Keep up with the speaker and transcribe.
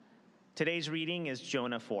Today's reading is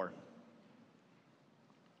Jonah 4.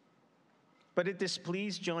 But it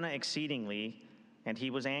displeased Jonah exceedingly, and he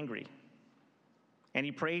was angry. And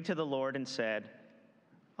he prayed to the Lord and said,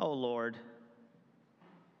 "O Lord,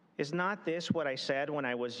 is not this what I said when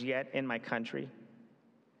I was yet in my country?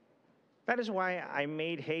 That is why I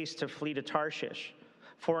made haste to flee to Tarshish.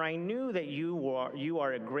 For I knew that you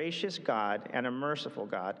are a gracious God and a merciful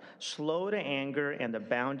God, slow to anger and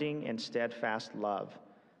abounding in steadfast love,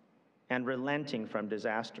 and relenting from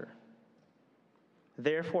disaster.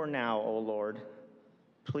 Therefore now, O Lord,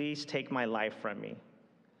 please take my life from me,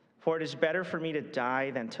 for it is better for me to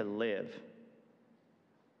die than to live."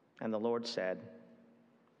 And the Lord said,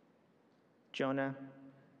 "Jonah,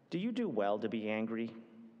 do you do well to be angry?"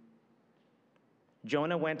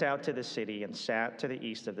 Jonah went out to the city and sat to the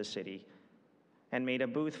east of the city and made a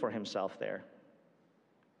booth for himself there.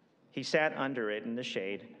 He sat under it in the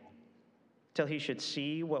shade till he should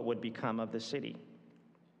see what would become of the city.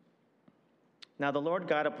 Now the Lord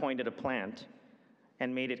God appointed a plant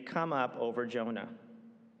and made it come up over Jonah,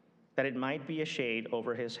 that it might be a shade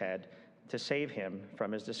over his head to save him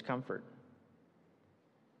from his discomfort.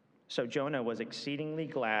 So Jonah was exceedingly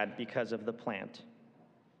glad because of the plant.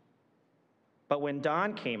 But when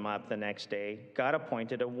dawn came up the next day, God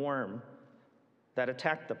appointed a worm that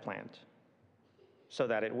attacked the plant, so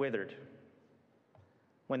that it withered.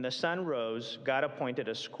 When the sun rose, God appointed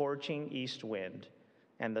a scorching east wind,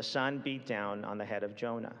 and the sun beat down on the head of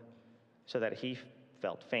Jonah, so that he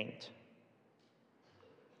felt faint.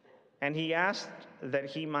 And he asked that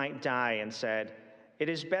he might die and said, "It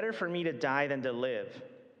is better for me to die than to live."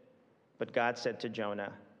 But God said to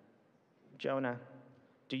Jonah, "Jonah,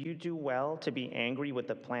 do you do well to be angry with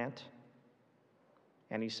the plant?"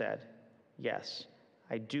 And he said, "Yes,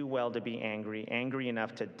 I do well to be angry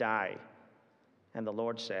enough to die." And the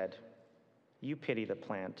Lord said, "You pity the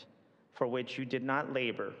plant, for which you did not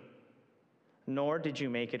labor, nor did you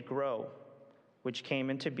make it grow, which came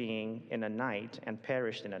into being in a night and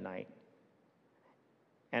perished in a night.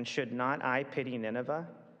 And should not I pity Nineveh,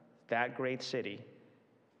 that great city,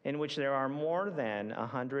 in which there are more than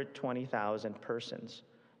 120,000 persons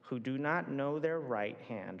who do not know their right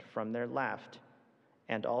hand from their left,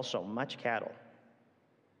 and also much cattle?"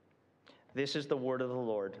 This is the word of the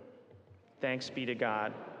Lord. Thanks be to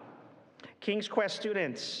God. King's Quest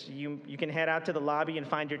students, you can head out to the lobby and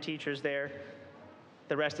find your teachers there.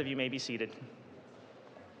 The rest of you may be seated.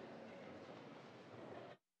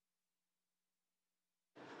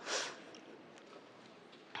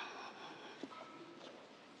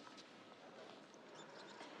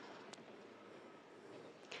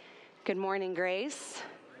 Good morning, Grace.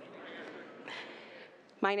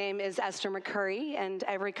 My name is Esther McCurry, and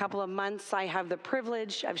every couple of months I have the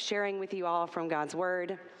privilege of sharing with you all from God's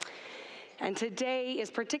Word. And today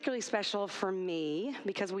is particularly special for me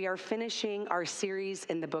because we are finishing our series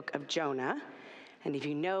in the book of Jonah. And if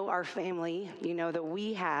you know our family, you know that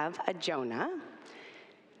we have a Jonah.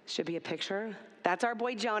 Should be a picture. That's our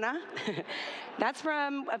boy Jonah. That's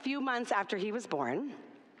from a few months after he was born.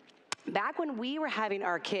 Back when we were having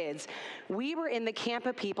our kids, we were in the camp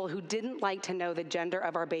of people who didn't like to know the gender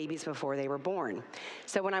of our babies before they were born.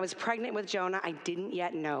 So when I was pregnant with Jonah, I didn't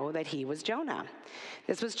yet know that he was Jonah.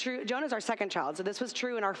 This was true. Jonah's our second child, so this was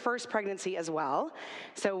true in our first pregnancy as well.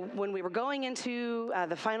 So when we were going into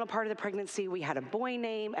the final part of the pregnancy, we had a boy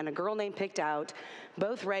name and a girl name picked out,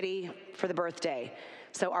 both ready for the birthday.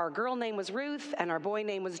 So our girl name was Ruth and our boy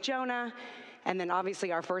name was Jonah. And then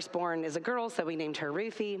obviously our firstborn is a girl, so we named her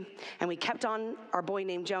Ruthie. And we kept on our boy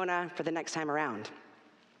named Jonah for the next time around.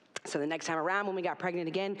 So the next time around, when we got pregnant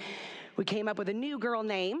again, we came up with a new girl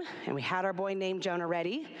name, and we had our boy named Jonah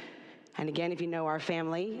ready. And again, if you know our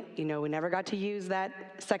family, you know we never got to use that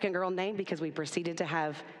second girl name because we proceeded to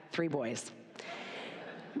have 3 boys.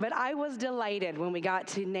 But I was delighted when we got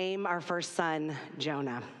to name our first son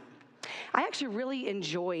Jonah. I actually really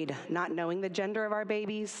enjoyed not knowing the gender of our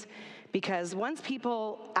babies, because once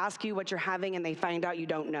people ask you what you're having and they find out you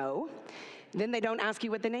don't know, then they don't ask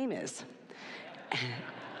you what the name is.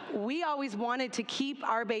 We always wanted to keep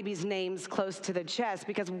our babies' names close to the chest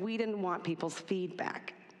because we didn't want people's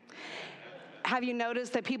feedback. Have you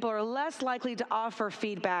noticed that people are less likely to offer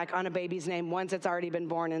feedback on a baby's name once it's already been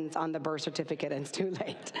born and it's on the birth certificate and it's too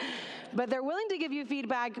late? But they're willing to give you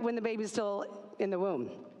feedback when the baby's still in the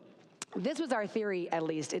womb. This was our theory, at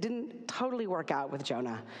least. It didn't totally work out with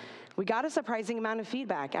Jonah. We got a surprising amount of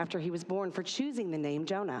feedback after he was born for choosing the name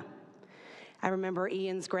Jonah. I remember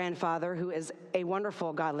Ian's grandfather, who is a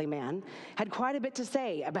wonderful, godly man, had quite a bit to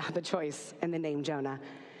say about the choice in the name Jonah.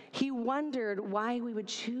 He wondered why we would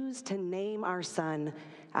choose to name our son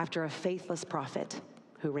after a faithless prophet.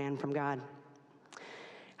 who ran from God.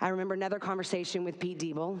 I remember another conversation with Pete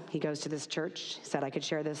Diebel. He goes to this church. He said I could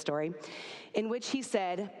share this story, in which he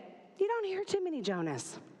said, "You don't hear too many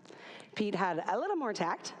Jonahs." Pete had a little more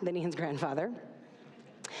tact than Ian's grandfather.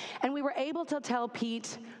 And we were able to tell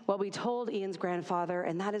Pete what we told Ian's grandfather,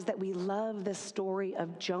 and that is that we love the story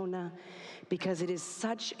of Jonah because it is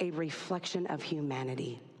such a reflection of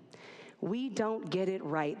humanity. We don't get it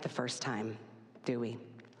right the first time, do we?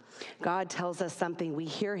 God tells us something, we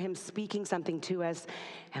hear him speaking something to us,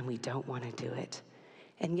 and we don't want to do it.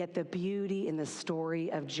 And yet the beauty in the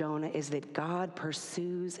story of Jonah is that God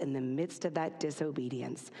pursues in the midst of that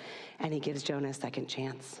disobedience, and he gives Jonah a second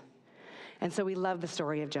chance. And so we love the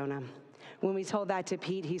story of Jonah. When we told that to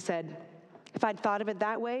Pete, he said, if I'd thought of it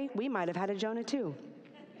that way, we might have had a Jonah too.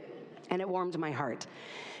 And it warmed my heart,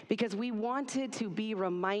 because we wanted to be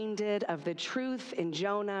reminded of the truth in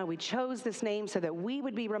Jonah. We chose this name so that we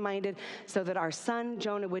would be reminded, so that our son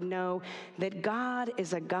Jonah would know that God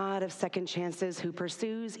is a God of second chances who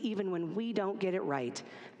pursues even when we don't get it right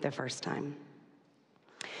the first time.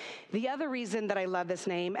 The other reason that I love this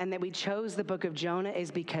name and that we chose the book of Jonah is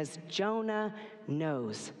because Jonah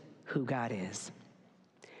knows who God is.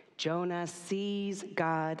 Jonah sees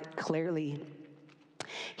God clearly.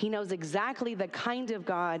 He knows exactly the kind of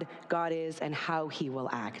God God is and how he will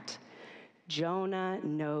act. Jonah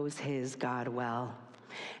knows his God well.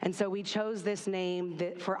 And so we chose this name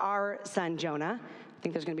for our son, Jonah. I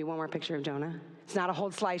think there's going to be one more picture of Jonah. It's not a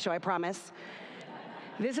whole slideshow, I promise.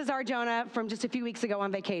 This is our Jonah from just a few weeks ago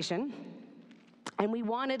on vacation. And we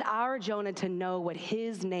wanted our Jonah to know what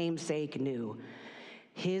his namesake knew,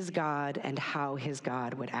 his God and how his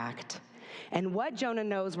God would act. And what Jonah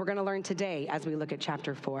knows, we're going to learn today as we look at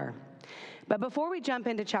chapter 4. But before we jump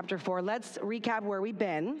into chapter 4, let's recap where we've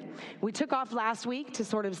been. We took off last week to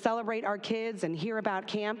sort of celebrate our kids and hear about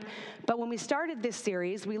camp. But when we started this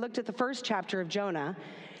series, we looked at the first chapter of Jonah.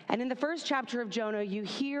 And in the first chapter of Jonah, you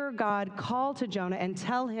hear God call to Jonah and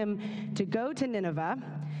tell him to go to Nineveh.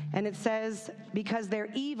 And it says, because their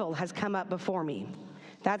evil has come up before me.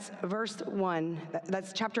 That's verse 1.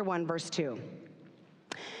 That's chapter 1, verse 2.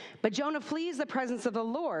 But Jonah flees the presence of the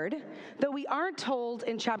Lord, though we aren't told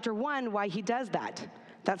in chapter 1 why he does that.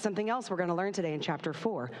 That's something else we're going to learn today in chapter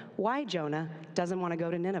 4, why Jonah doesn't want to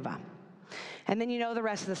go to Nineveh. And then you know the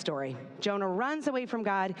rest of the story. Jonah runs away from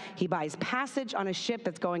God. He buys passage on a ship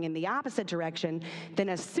that's going in the opposite direction. Then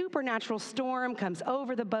a supernatural storm comes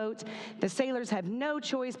over the boat. The sailors have no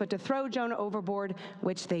choice but to throw Jonah overboard,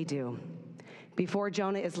 which they do. Before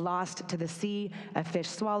Jonah is lost to the sea, a fish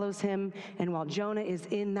swallows him. And while Jonah is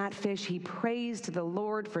in that fish, he prays to the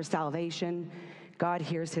Lord for salvation. God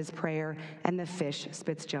hears his prayer, and the fish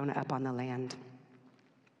spits Jonah up on the land.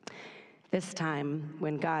 This time,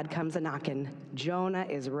 when God comes a-knockin', Jonah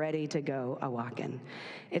is ready to go a-walkin'.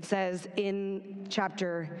 It says in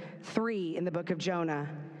chapter 3 in the book of Jonah,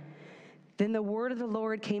 then the word of the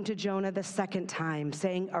Lord came to Jonah the second time,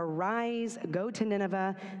 saying, arise, go to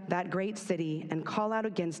Nineveh, that great city, and call out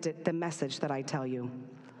against it the message that I tell you.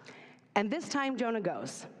 And this time Jonah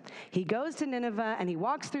goes. He goes to Nineveh, and he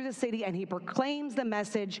walks through the city, and he proclaims the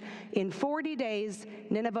message, in 40 days,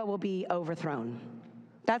 Nineveh will be overthrown.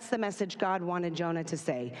 That's the message God wanted Jonah to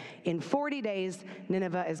say. In 40 days,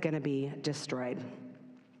 Nineveh is going to be destroyed.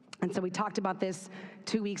 And so we talked about this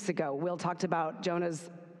 2 weeks ago. Will talked about Jonah's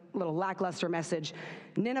little lackluster message,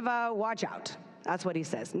 Nineveh, watch out. That's what he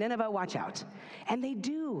says, Nineveh, watch out. And they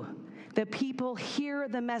do. The people hear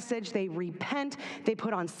the message, they repent, they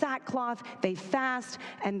put on sackcloth, they fast,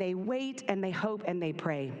 and they wait, and they hope, and they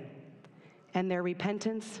pray. And their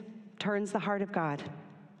repentance turns the heart of God,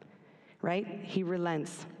 right? He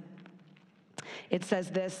relents. It says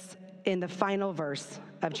this in the final verse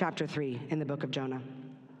of chapter 3 in the book of Jonah.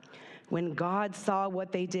 When God saw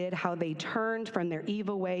what they did, how they turned from their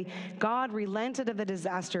evil way, God relented of the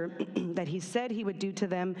disaster that he said he would do to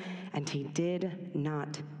them, and he did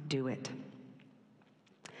not do it.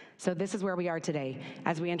 So this is where we are today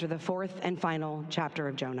as we enter the fourth and final chapter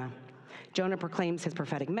of Jonah. Jonah proclaims his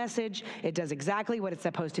prophetic message. It does exactly what it's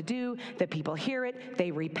supposed to do. The people hear it.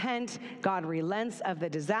 They repent. God relents of the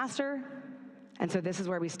disaster. And so this is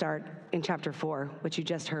where we start in chapter 4, which you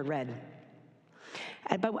just heard read.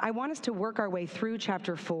 But I want us to work our way through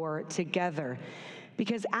chapter 4 together,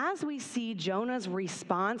 because as we see Jonah's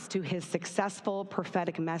response to his successful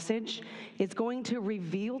prophetic message, it's going to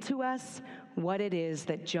reveal to us what it is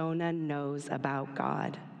that Jonah knows about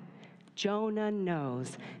God. Jonah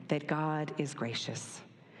knows that God is gracious.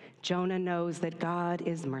 Jonah knows that God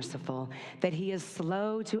is merciful, that he is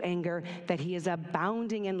slow to anger, that he is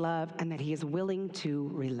abounding in love, and that he is willing to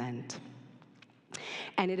relent.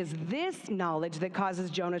 And it is this knowledge that causes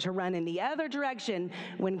Jonah to run in the other direction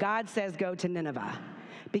when God says, go to Nineveh.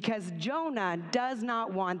 Because Jonah does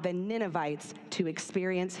not want the Ninevites to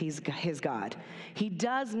experience his God. He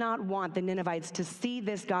does not want the Ninevites to see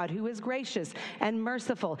this God who is gracious and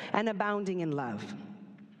merciful and abounding in love.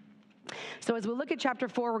 So as we look at chapter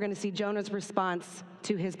 4, we're going to see Jonah's response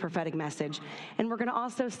to his prophetic message. And we're going to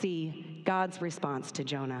also see God's response to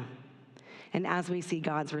Jonah. And as we see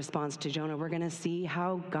God's response to Jonah, we're going to see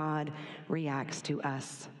how God reacts to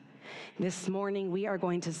us. This morning, we are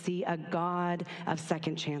going to see a God of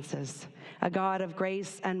second chances, a God of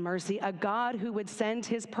grace and mercy, a God who would send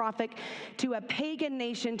his prophet to a pagan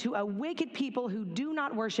nation, to a wicked people who do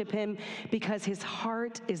not worship him, because his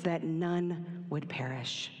heart is that none would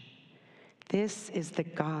perish. This is the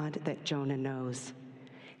God that Jonah knows,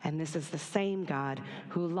 and this is the same God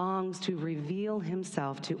who longs to reveal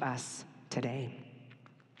himself to us today.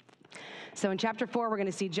 So in chapter 4, we're going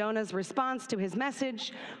to see Jonah's response to his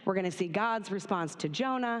message. We're going to see God's response to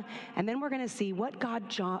Jonah. And then we're going to see what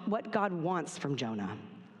God wants from Jonah.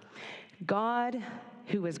 God,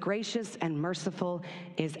 who is gracious and merciful,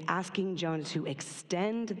 is asking Jonah to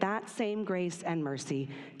extend that same grace and mercy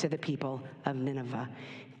to the people of Nineveh.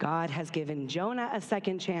 God has given Jonah a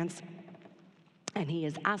second chance, and he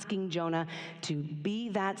is asking Jonah to be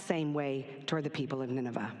that same way toward the people of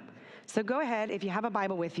Nineveh. So go ahead, if you have a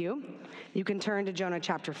Bible with you, you can turn to Jonah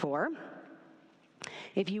chapter 4.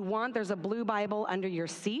 If you want, there's a blue Bible under your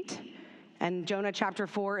seat, and Jonah chapter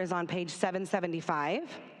 4 is on page 775.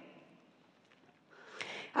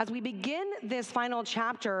 As we begin this final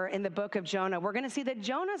chapter in the book of Jonah, we're going to see that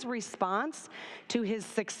Jonah's response to his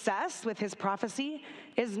success with his prophecy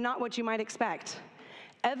is not what you might expect.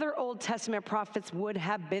 Other Old Testament prophets would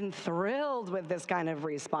have been thrilled with this kind of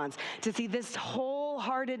response, to see this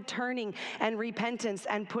wholehearted turning and repentance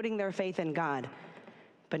and putting their faith in God.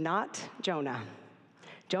 But not Jonah.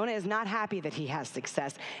 Jonah is not happy that he has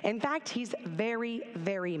success. In fact, he's very,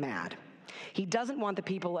 very mad. He doesn't want the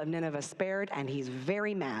people of Nineveh spared, and he's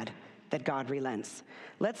very mad that God relents.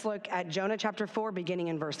 Let's look at Jonah chapter 4, beginning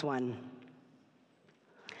in verse 1.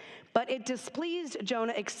 But it displeased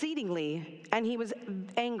Jonah exceedingly, and he was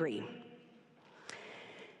angry.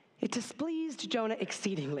 It displeased Jonah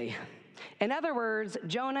exceedingly. In other words,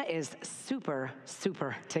 Jonah is super,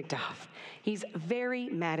 super ticked off. He's very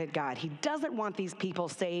mad at God. He doesn't want these people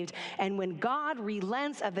saved, and when God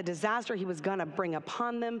relents of the disaster he was going to bring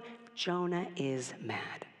upon them, Jonah is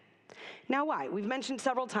mad. Now why? We've mentioned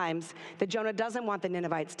several times that Jonah doesn't want the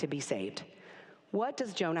Ninevites to be saved. What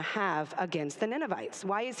does Jonah have against the Ninevites?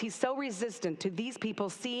 Why is he so resistant to these people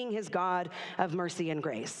seeing his God of mercy and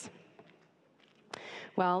grace?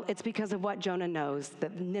 Well, it's because of what Jonah knows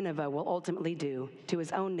that Nineveh will ultimately do to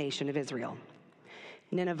his own nation of Israel.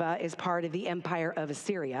 Nineveh is part of the empire of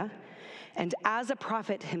Assyria, and as a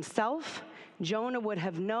prophet himself, Jonah would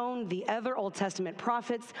have known the other Old Testament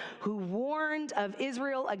prophets who warned of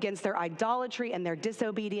Israel against their idolatry and their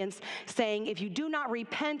disobedience, saying, if you do not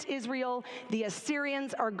repent, Israel, the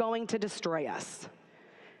Assyrians are going to destroy us.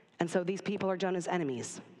 And so these people are Jonah's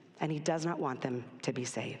enemies, and he does not want them to be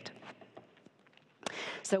saved.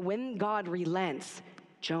 So when God relents,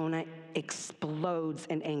 Jonah explodes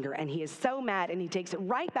in anger, and he is so mad, and he takes it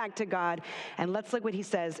right back to God. And let's look what he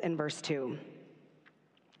says in verse 2.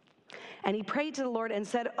 And he prayed to the Lord and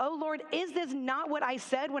said, "O Lord, is this not what I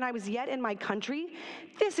said when I was yet in my country?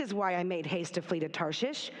 This is why I made haste to flee to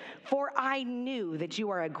Tarshish, for I knew that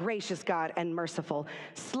you are a gracious God and merciful,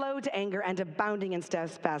 slow to anger and abounding in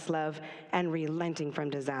steadfast love and relenting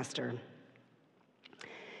from disaster."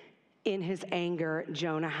 In his anger,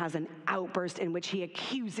 Jonah has an outburst in which he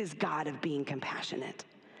accuses God of being compassionate.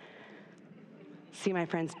 See, my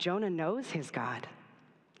friends, Jonah knows his God.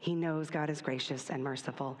 He knows God is gracious and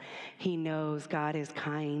merciful. He knows God is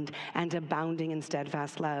kind and abounding in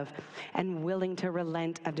steadfast love and willing to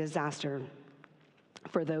relent of disaster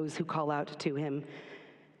for those who call out to him.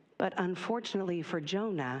 But unfortunately for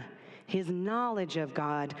Jonah, his knowledge of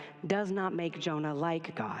God does not make Jonah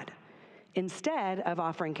like God. Instead of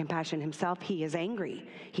offering compassion himself, he is angry.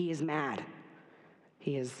 He is mad.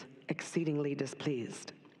 He is exceedingly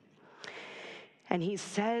displeased. And he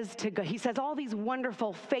says to God, he says all these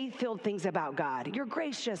wonderful, faith-filled things about God. You're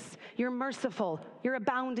gracious, you're merciful, you're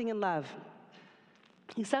abounding in love.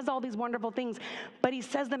 He says all these wonderful things, but he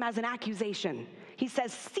says them as an accusation. He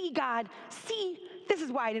says, see, God, see, this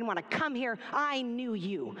is why I didn't want to come here. I knew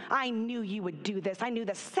you. I knew you would do this. I knew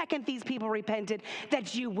the second these people repented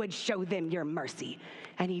that you would show them your mercy.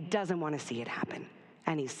 And he doesn't want to see it happen.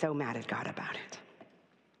 And he's so mad at God about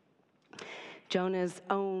it. Jonah's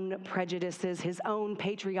own prejudices, his own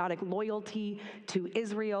patriotic loyalty to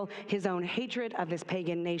Israel, his own hatred of this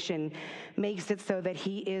pagan nation makes it so that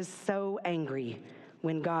he is so angry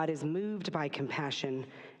when God is moved by compassion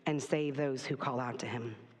and save those who call out to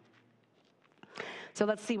him. So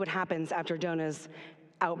let's see what happens after Jonah's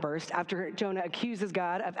outburst, after Jonah accuses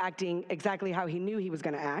God of acting exactly how he knew he was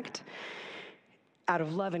going to act. Out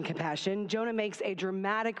of love and compassion, Jonah makes a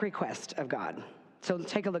dramatic request of God. So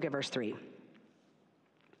take a look at verse 3.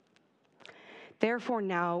 Therefore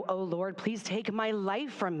now, O Lord, please take my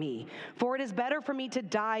life from me, for it is better for me to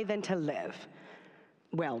die than to live.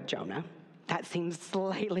 Well, Jonah, that seems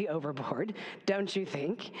slightly overboard, don't you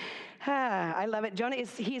think? I love it. Jonah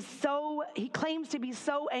he claims to be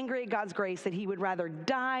so angry at God's grace that he would rather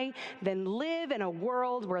die than live in a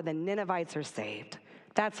world where the Ninevites are saved.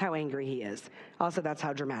 That's how angry he is. Also, that's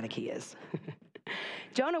how dramatic he is.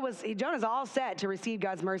 Jonah's all set to receive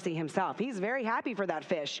God's mercy himself. He's very happy for that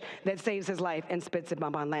fish that saves his life and spits him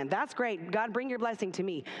up on land. That's great. God, bring your blessing to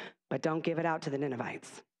me, but don't give it out to the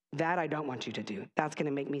Ninevites. That I don't want you to do. That's going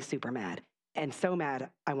to make me super mad. And so mad,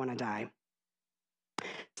 I want to die.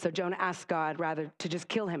 So Jonah asks God rather to just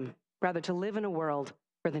kill him, rather to live in a world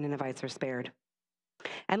where the Ninevites are spared.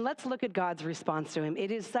 And let's look at God's response to him.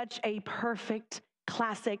 It is such a perfect,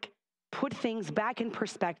 classic, put things back in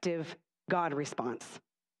perspective God response.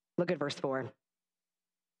 Look at verse 4.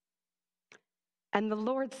 And the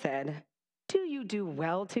Lord said, do you do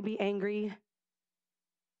well to be angry?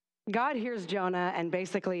 God hears Jonah and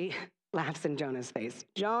basically laughs in Jonah's face.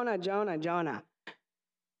 Jonah, Jonah, Jonah.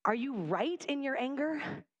 Are you right in your anger?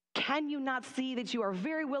 Can you not see that you are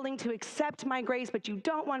very willing to accept my grace, but you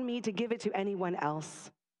don't want me to give it to anyone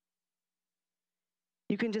else?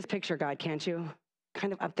 You can just picture God, can't you?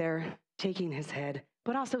 Kind of up there, shaking his head,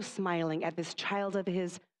 but also smiling at this child of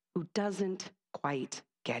his who doesn't quite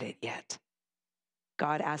get it yet.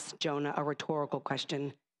 God asks Jonah a rhetorical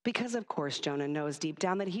question because, of course, Jonah knows deep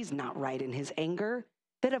down that he's not right in his anger,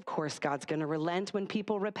 that, of course, God's going to relent when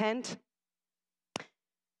people repent.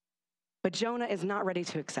 But Jonah is not ready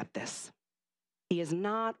to accept this. He is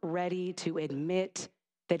not ready to admit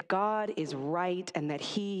that God is right and that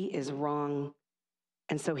he is wrong.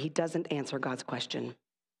 And so he doesn't answer God's question.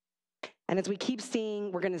 And as we keep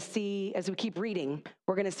seeing, as we keep reading,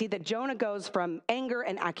 we're going to see that Jonah goes from anger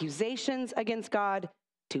and accusations against God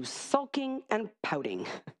to sulking and pouting.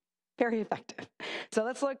 Very effective. So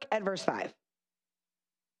let's look at verse 5.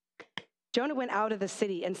 Jonah went out of the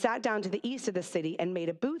city and sat down to the east of the city and made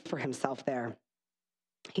a booth for himself there.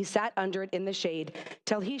 He sat under it in the shade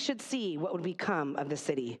till he should see what would become of the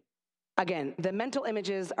city. Again, the mental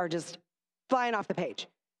images are just flying off the page.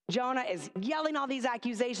 Jonah is yelling all these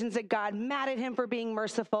accusations at God, mad at him for being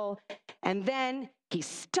merciful. And then he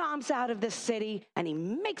stomps out of the city and he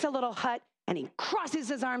makes a little hut and he crosses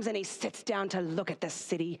his arms and he sits down to look at the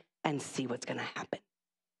city and see what's going to happen.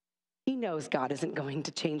 He knows God isn't going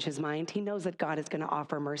to change his mind. He knows that God is going to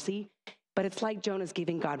offer mercy. But it's like Jonah's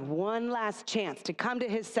giving God one last chance to come to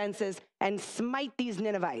his senses and smite these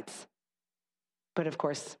Ninevites. But of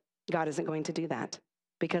course, God isn't going to do that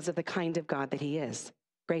because of the kind of God that he is.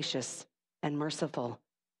 Gracious and merciful,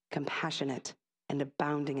 compassionate and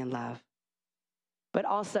abounding in love. But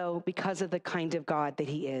also because of the kind of God that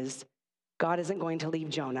he is, God isn't going to leave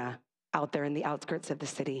Jonah out there in the outskirts of the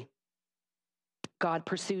city. God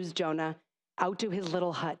pursues Jonah out to his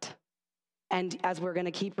little hut. And as we're going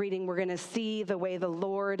to keep reading, we're going to see the way the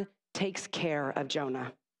Lord takes care of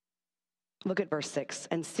Jonah. Look at verse 6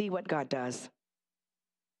 and see what God does.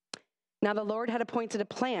 Now the Lord had appointed a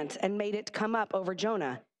plant and made it come up over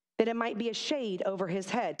Jonah, that it might be a shade over his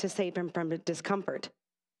head to save him from discomfort.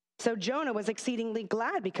 So Jonah was exceedingly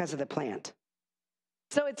glad because of the plant.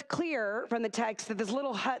 So it's clear from the text that this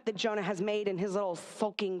little hut that Jonah has made in his little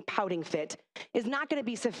sulking, pouting fit is not going to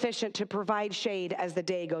be sufficient to provide shade as the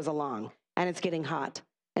day goes along and it's getting hot.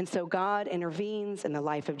 And so God intervenes in the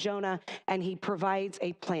life of Jonah and he provides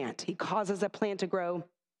a plant. He causes a plant to grow,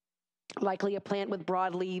 likely a plant with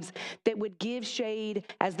broad leaves that would give shade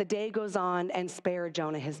as the day goes on and spare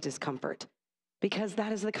Jonah his discomfort. Because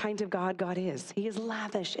that is the kind of God God is. He is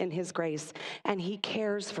lavish in his grace and he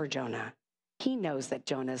cares for Jonah. He knows that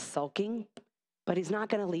Jonah is sulking, but he's not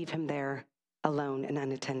going to leave him there alone and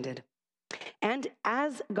unattended. And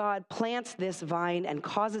as God plants this vine and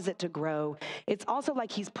causes it to grow, it's also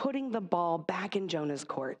like he's putting the ball back in Jonah's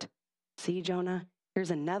court. See, Jonah,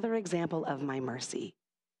 here's another example of my mercy.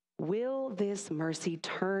 Will this mercy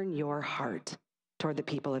turn your heart toward the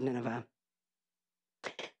people of Nineveh?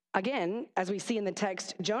 Again, as we see in the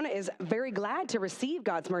text, Jonah is very glad to receive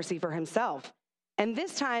God's mercy for himself. And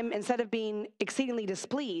this time, instead of being exceedingly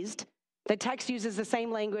displeased, The text uses the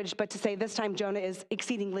same language, but to say this time Jonah is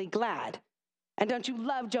exceedingly glad. And don't you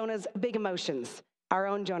love Jonah's big emotions? Our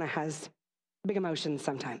own Jonah has big emotions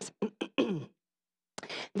sometimes.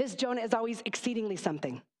 This Jonah is always exceedingly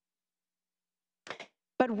something.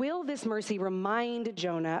 But will this mercy remind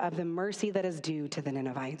Jonah of the mercy that is due to the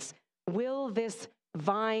Ninevites? Will this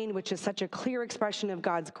vine, which is such a clear expression of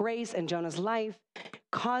God's grace in Jonah's life,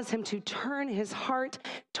 cause him to turn his heart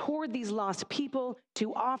toward these lost people,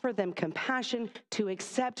 to offer them compassion, to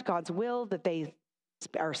accept God's will that they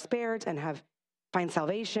are spared and find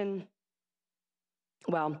salvation?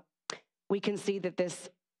 Well, we can see that this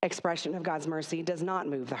expression of God's mercy does not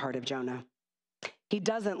move the heart of Jonah. He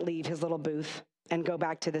doesn't leave his little booth and go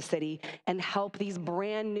back to the city and help these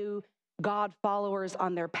brand new God followers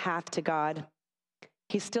on their path to God.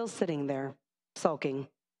 He's still sitting there, sulking,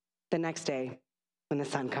 the next day when the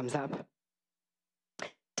sun comes up.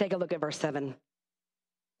 Take a look at verse 7.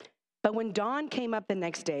 But when dawn came up the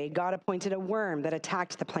next day, God appointed a worm that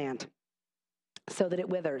attacked the plant so that it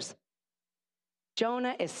withers.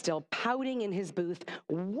 Jonah is still pouting in his booth,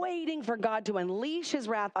 waiting for God to unleash his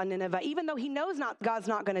wrath on Nineveh, even though he knows God's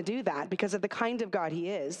not going to do that because of the kind of God he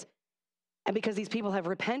is, and because these people have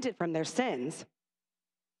repented from their sins.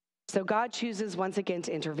 So God chooses once again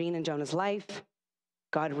to intervene in Jonah's life.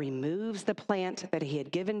 God removes the plant that he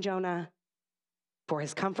had given Jonah for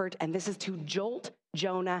his comfort, and this is to jolt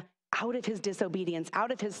Jonah out of his disobedience,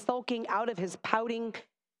 out of his sulking, out of his pouting.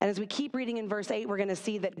 And as we keep reading in verse 8, we're going to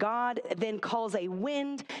see that God then calls a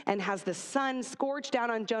wind and has the sun scorch down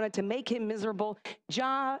on Jonah to make him miserable.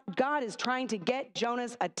 God is trying to get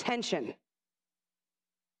Jonah's attention.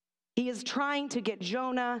 He is trying to get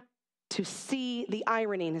Jonah to see the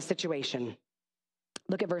irony in his situation.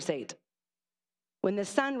 Look at verse 8. When the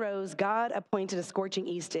sun rose, God appointed a scorching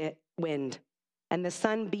east wind, and the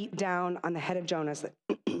sun beat down on the head of Jonah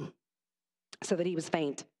so that he was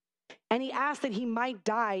faint. And he asked that he might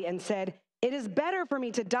die and said, "It is better for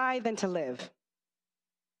me to die than to live."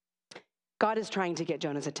 God is trying to get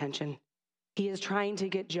Jonah's attention. He is trying to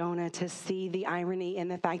get Jonah to see the irony in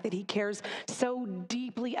the fact that he cares so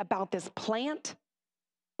deeply about this plant,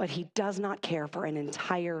 but he does not care for an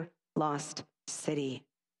entire lost city.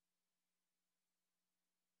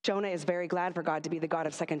 Jonah is very glad for God to be the God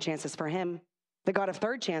of second chances for him, the God of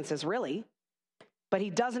third chances, really. But he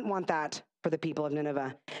doesn't want that for the people of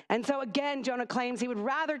Nineveh. And so again, Jonah claims he would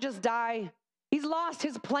rather just die. He's lost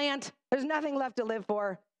his plant. There's nothing left to live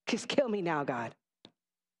for. Just kill me now, God.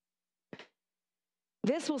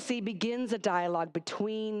 This, we'll see, begins a dialogue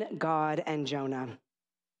between God and Jonah.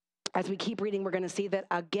 As we keep reading, we're going to see that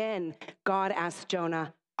again, God asks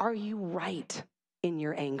Jonah, "Are you right in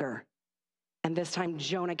your anger?" And this time,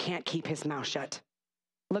 Jonah can't keep his mouth shut.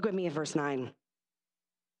 Look with me at verse 9.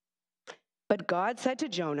 But God said to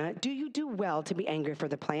Jonah, "Do you do well to be angry for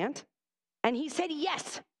the plant?" And he said,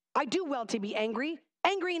 "Yes, I do well to be angry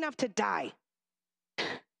enough to die."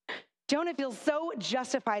 Jonah feels so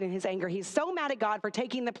justified in his anger. He's so mad at God for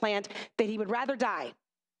taking the plant that he would rather die.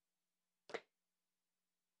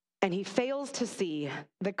 And he fails to see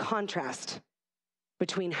the contrast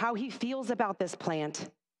between how he feels about this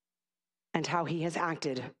plant and how he has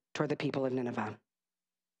acted toward the people of Nineveh.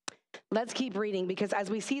 Let's keep reading, because as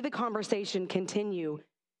we see the conversation continue,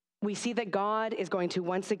 we see that God is going to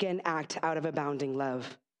once again act out of abounding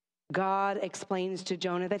love. God explains to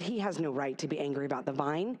Jonah that he has no right to be angry about the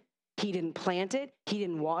vine. He didn't plant it. He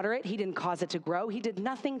didn't water it. He didn't cause it to grow. He did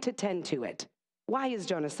nothing to tend to it. Why is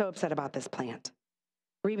Jonah so upset about this plant?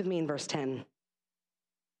 Read with me in verse 10.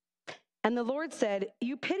 And the Lord said,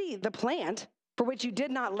 "You pity the plant for which you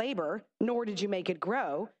did not labor, nor did you make it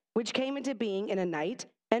grow, which came into being in a night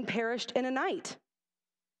and perished in a night."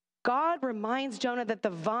 God reminds Jonah that the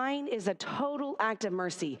vine is a total act of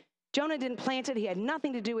mercy. Jonah didn't plant it. He had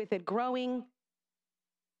nothing to do with it growing.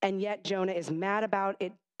 And yet Jonah is mad about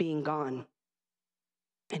it being gone.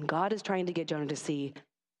 And God is trying to get Jonah to see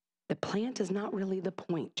the plant is not really the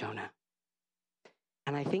point, Jonah.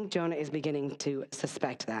 And I think Jonah is beginning to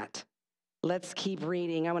suspect that. Let's keep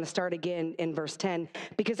reading. I want to start again in verse 10,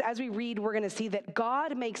 because as we read, we're going to see that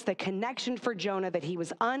God makes the connection for Jonah that he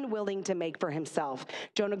was unwilling to make for himself.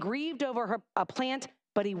 Jonah grieved over a plant,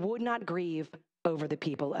 but he would not grieve over the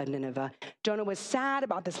people of Nineveh. Jonah was sad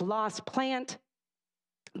about this lost plant,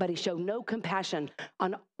 but he showed no compassion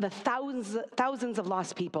on the thousands of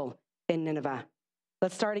lost people in Nineveh.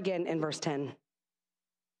 Let's start again in verse 10.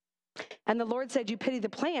 And the Lord said, "You pity the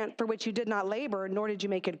plant for which you did not labor, nor did you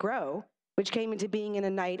make it grow, which came into being in a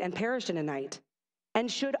night and perished in a night. And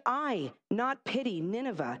should I not pity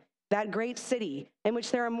Nineveh, that great city, in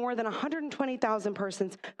which there are more than 120,000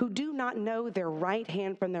 persons who do not know their right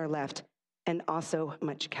hand from their left, and also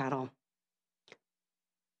much cattle.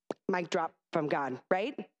 Mic drop from God,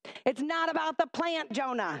 right? It's not about the plant,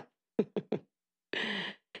 Jonah.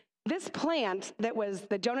 This plant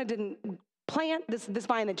that Jonah didn't plant, this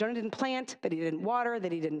vine that Jonah didn't plant, that he didn't water,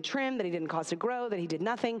 that he didn't trim, that he didn't cause to grow, that he did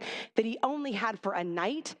nothing, that he only had for a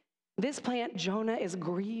night, this plant Jonah is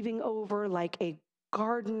grieving over like a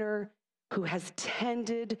gardener who has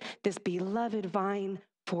tended this beloved vine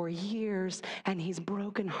for years, and he's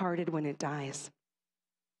brokenhearted when it dies.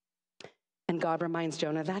 And God reminds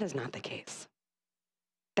Jonah, that is not the case.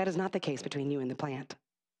 That is not the case between you and the plant.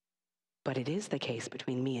 But it is the case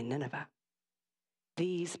between me and Nineveh.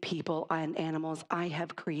 These people and animals I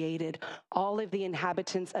have created, all of the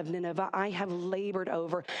inhabitants of Nineveh, I have labored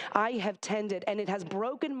over, I have tended, and it has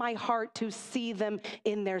broken my heart to see them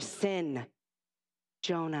in their sin.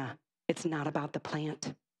 Jonah, it's not about the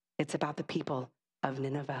plant. It's about the people of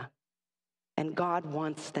Nineveh. And God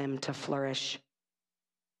wants them to flourish.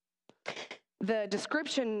 The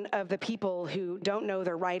description of the people who don't know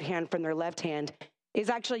their right hand from their left hand is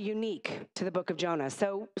actually unique to the book of Jonah.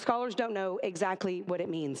 So scholars don't know exactly what it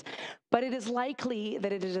means, but it is likely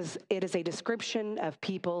that it is a description of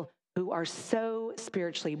people who are so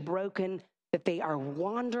spiritually broken that they are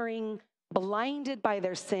wandering, blinded by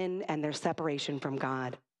their sin and their separation from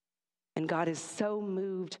God. And God is so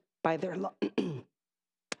moved by their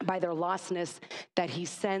by their lostness that he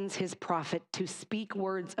sends his prophet to speak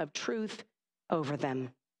words of truth over them.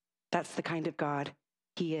 That's the kind of God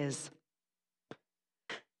he is.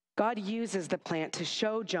 God uses the plant to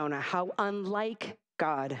show Jonah how unlike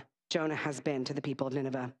God Jonah has been to the people of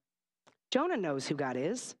Nineveh. Jonah knows who God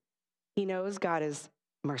is. He knows God is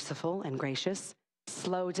merciful and gracious,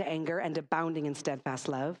 slow to anger and abounding in steadfast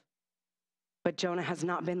love. But Jonah has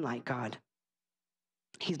not been like God.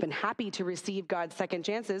 He's been happy to receive God's second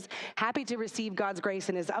chances, happy to receive God's grace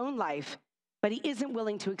in his own life, but he isn't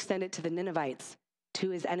willing to extend it to the Ninevites,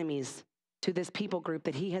 to his enemies, to this people group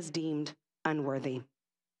that he has deemed unworthy.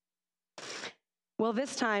 Well,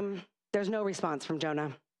 this time, there's no response from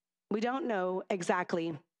Jonah. We don't know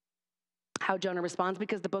exactly how Jonah responds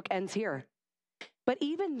because the book ends here. But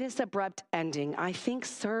even this abrupt ending, I think,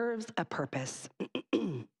 serves a purpose.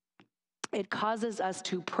 It causes us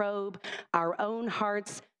to probe our own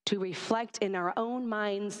hearts, to reflect in our own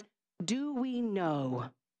minds. Do we know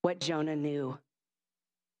what Jonah knew?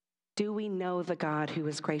 Do we know the God who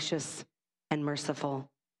is gracious and merciful,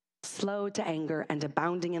 slow to anger and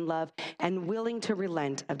abounding in love, and willing to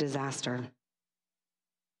relent of disaster?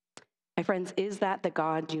 My friends, is that the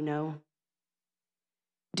God you know?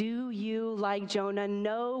 Do you, like Jonah,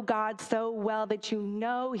 know God so well that you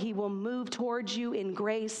know he will move towards you in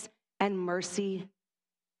grace and mercy?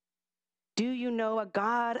 Do you know a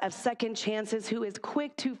God of second chances who is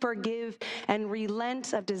quick to forgive and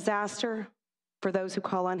relent of disaster for those who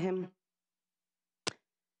call on him?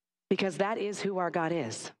 Because that is who our God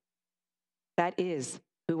is. That is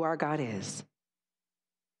who our God is.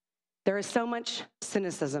 There is so much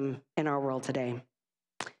cynicism in our world today.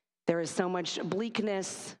 There is so much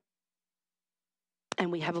bleakness,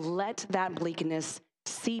 and we have let that bleakness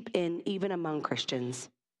seep in even among Christians.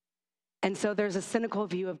 And so there's a cynical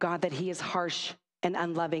view of God that he is harsh and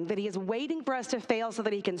unloving, that he is waiting for us to fail so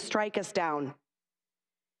that he can strike us down.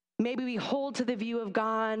 Maybe we hold to the view of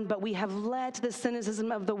God, but we have let the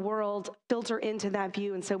cynicism of the world filter into that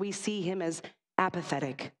view, and so we see him as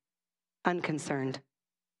apathetic, unconcerned,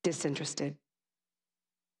 disinterested.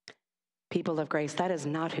 People of grace, that is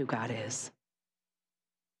not who God is.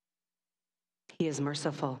 He is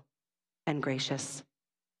merciful and gracious,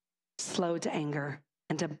 slow to anger,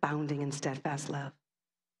 and abounding in steadfast love.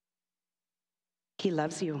 He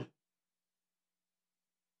loves you.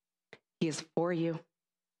 He is for you.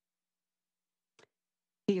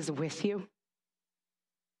 He is with you.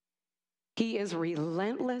 He is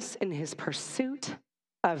relentless in his pursuit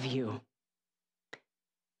of you.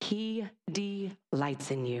 He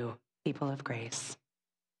delights in you, people of grace.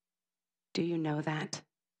 Do you know that?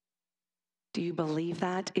 Do you believe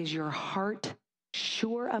that? Is your heart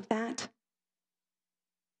sure of that?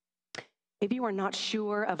 If you are not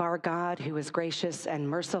sure of our God who is gracious and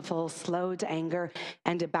merciful, slow to anger,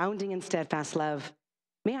 and abounding in steadfast love,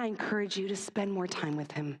 may I encourage you to spend more time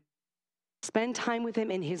with him. Spend time with him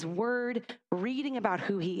in his word, reading about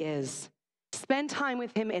who he is. Spend time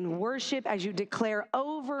with him in worship as you declare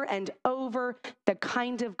over and over the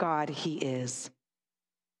kind of God he is.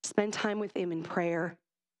 Spend time with him in prayer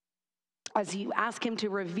as you ask him to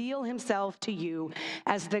reveal himself to you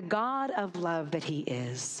as the God of love that he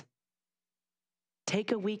is.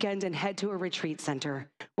 Take a weekend and head to a retreat center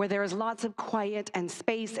where there is lots of quiet and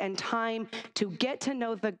space and time to get to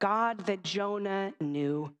know the God that Jonah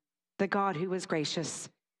knew, the God who was gracious,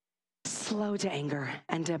 slow to anger,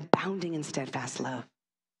 and abounding in steadfast love.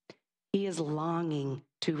 He is longing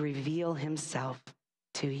to reveal himself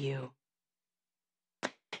to you.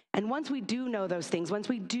 And once we do know those things, once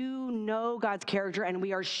we do know God's character and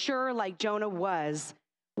we are sure, like Jonah was,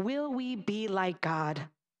 will we be like God?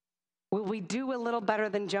 Will we do a little better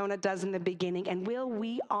than Jonah does in the beginning? And will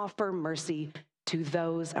we offer mercy to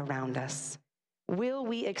those around us? Will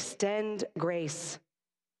we extend grace?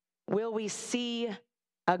 Will we see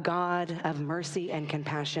a God of mercy and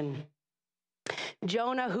compassion?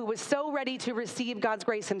 Jonah, who was so ready to receive God's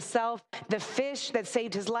grace himself, the fish that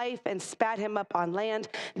saved his life and spat him up on land,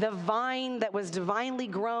 the vine that was divinely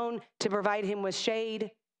grown to provide him with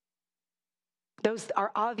shade. Those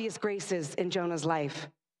are obvious graces in Jonah's life,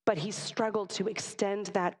 but he struggled to extend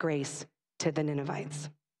that grace to the Ninevites.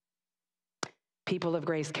 People of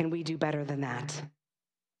grace, can we do better than that?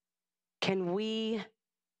 Can we,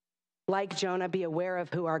 like Jonah, be aware of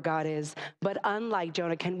who our God is, but unlike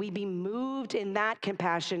Jonah, can we be moved in that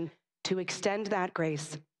compassion to extend that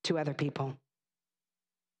grace to other people?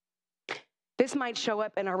 This might show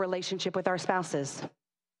up in our relationship with our spouses.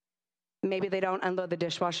 Maybe they don't unload the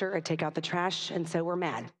dishwasher or take out the trash, and so we're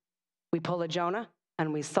mad. We pull a Jonah,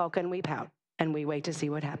 and we sulk and we pout, and we wait to see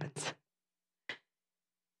what happens.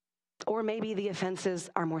 Or maybe the offenses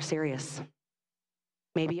are more serious.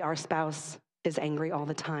 Maybe our spouse is angry all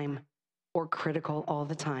the time, or critical all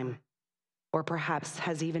the time, or perhaps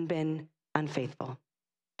has even been unfaithful,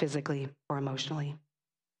 physically or emotionally.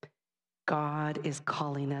 God is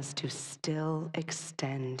calling us to still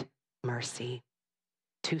extend mercy,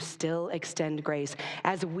 to still extend grace.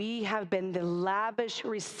 As we have been the lavish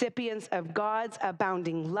recipients of God's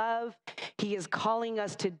abounding love, he is calling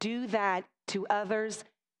us to do that to others,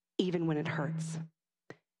 even when it hurts.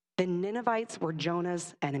 The Ninevites were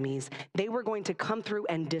Jonah's enemies. They were going to come through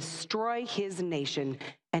and destroy his nation.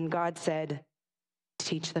 And God said,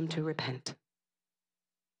 teach them to repent.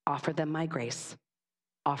 Offer them my grace.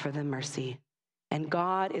 Offer them mercy. And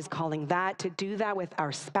God is calling that to do that with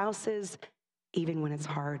our spouses, even when it's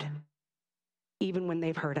hard, even when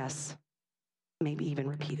they've hurt us, maybe even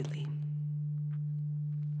repeatedly.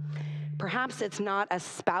 Perhaps it's not a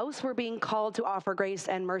spouse we're being called to offer grace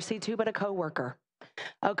and mercy to, but a coworker.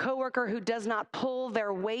 A coworker who does not pull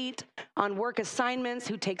their weight on work assignments,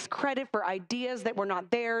 who takes credit for ideas that were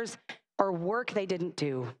not theirs or work they didn't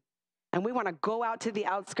do. And we want to go out to the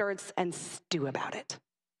outskirts and stew about it.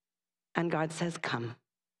 And God says, come.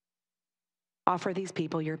 Offer these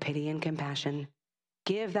people your pity and compassion.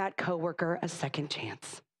 Give that coworker a second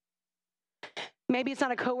chance. Maybe it's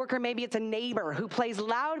not a coworker, maybe it's a neighbor who plays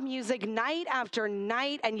loud music night after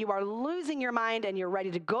night, and you are losing your mind and you're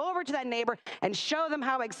ready to go over to that neighbor and show them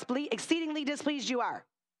how exceedingly displeased you are.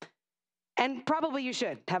 And probably you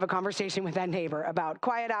should have a conversation with that neighbor about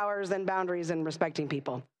quiet hours and boundaries and respecting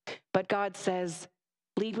people. But God says,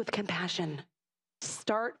 lead with compassion.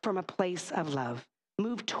 Start from a place of love.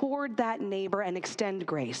 Move toward that neighbor and extend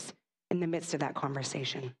grace in the midst of that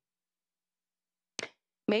conversation.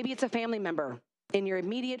 Maybe it's a family member in your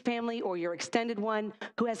immediate family or your extended one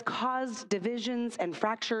who has caused divisions and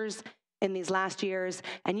fractures in these last years,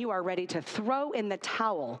 and you are ready to throw in the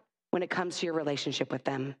towel when it comes to your relationship with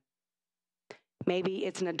them. Maybe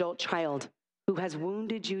it's an adult child who has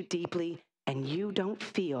wounded you deeply and you don't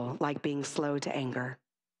feel like being slow to anger.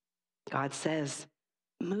 God says,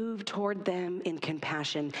 move toward them in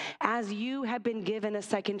compassion. As you have been given a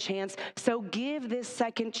second chance, so give this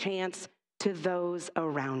second chance to those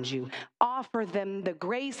around you. Offer them the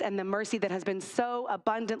grace and the mercy that has been so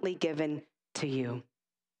abundantly given to you.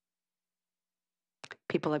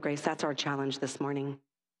 People of grace, that's our challenge this morning.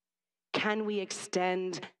 Can we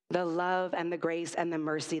extend the love and the grace and the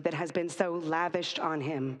mercy that has been so lavished on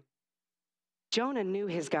him? Jonah knew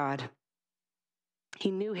his God. He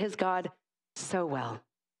knew his God so well.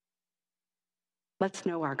 Let's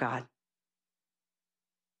know our God.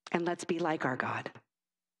 And let's be like our God.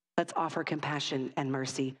 Let's offer compassion and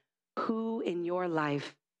mercy. Who in your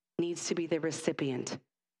life needs to be the recipient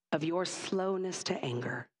of your slowness to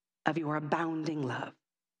anger, of your abounding love?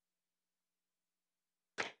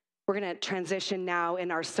 We're going to transition now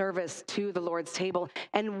in our service to the Lord's table.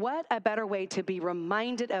 And what a better way to be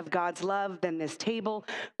reminded of God's love than this table,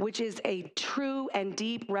 which is a true and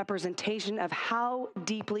deep representation of how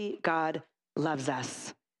deeply God loves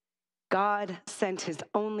us. God sent his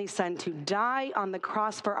only son to die on the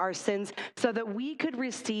cross for our sins so that we could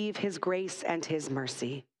receive his grace and his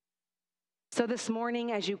mercy. So this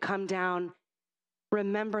morning, as you come down,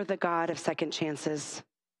 remember the God of second chances.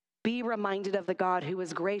 Be reminded of the God who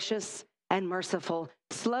is gracious and merciful,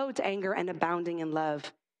 slow to anger and abounding in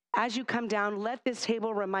love. As you come down, let this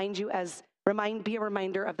table be a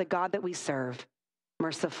reminder of the God that we serve,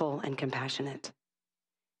 merciful and compassionate.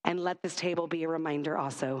 And let this table be a reminder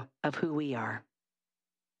also of who we are: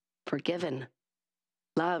 forgiven,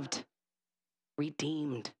 loved,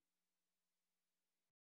 redeemed,